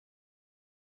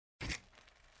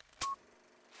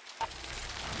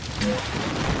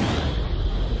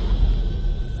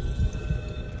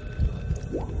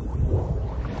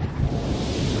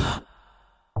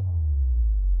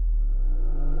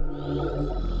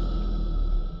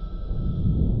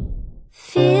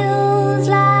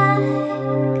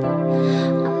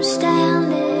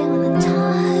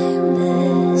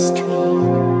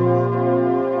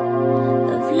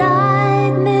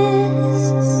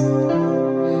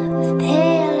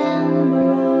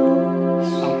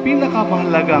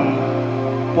pinakamahalagang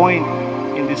point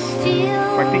in this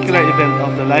particular event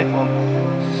of the life of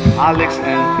Alex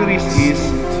and Therese is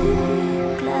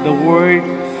the word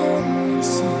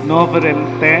noverem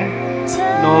te,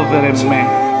 noverem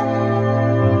me.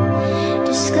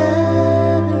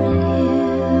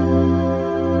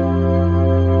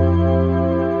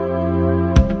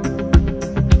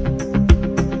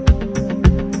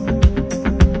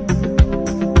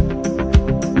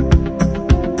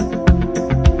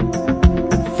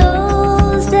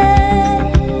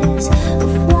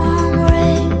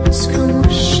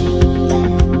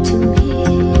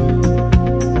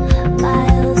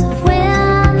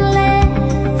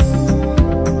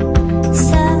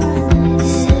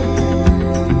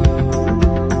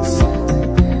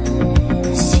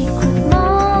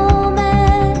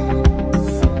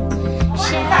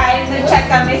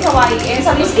 Kami sa YN.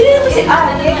 Sabi, sige mo si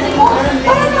Alex.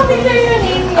 Parang familiar na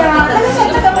name niya.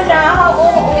 Sabi ka naman na,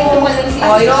 oo.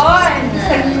 O, yun.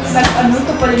 Ano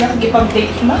to pala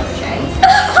nakikipag-date mo?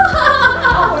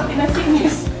 Ako,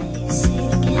 pinasinis.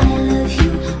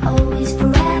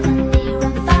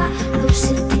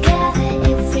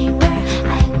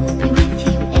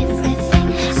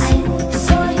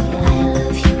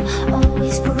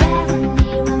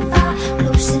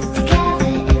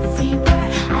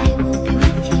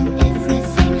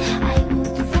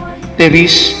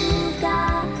 Therese,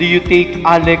 do you take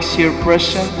Alex here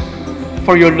present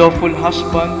for your lawful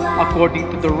husband according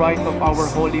to the rite of our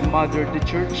Holy Mother, the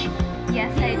Church? Yes,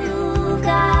 I do.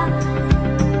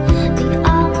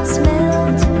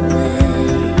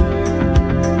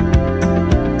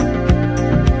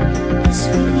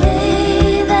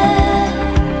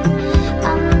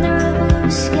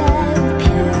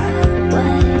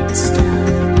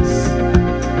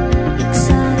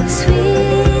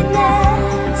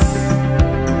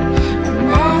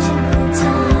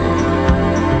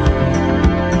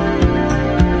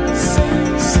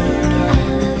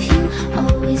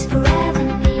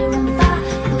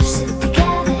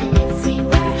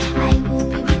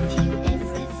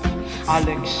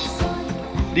 Alex,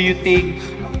 do you take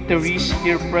Therese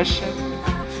here present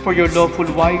for your lawful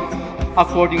wife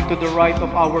according to the rite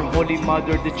of our Holy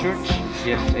Mother, the Church?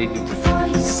 Yes, I do.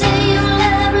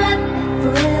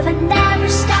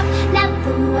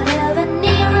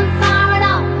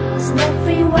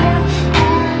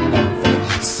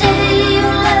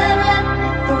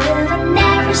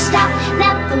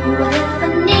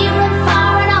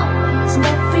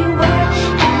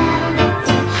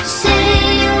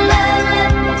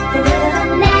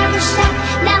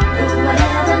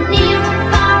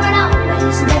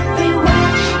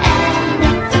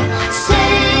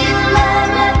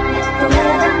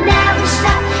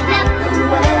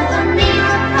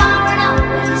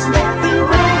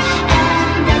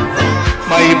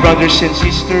 My brothers and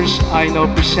sisters, I now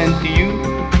present to you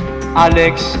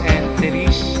Alex and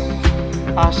Therese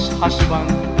as husband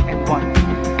and wife.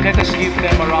 Let us give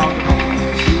them a round of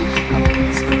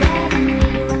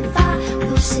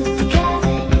applause.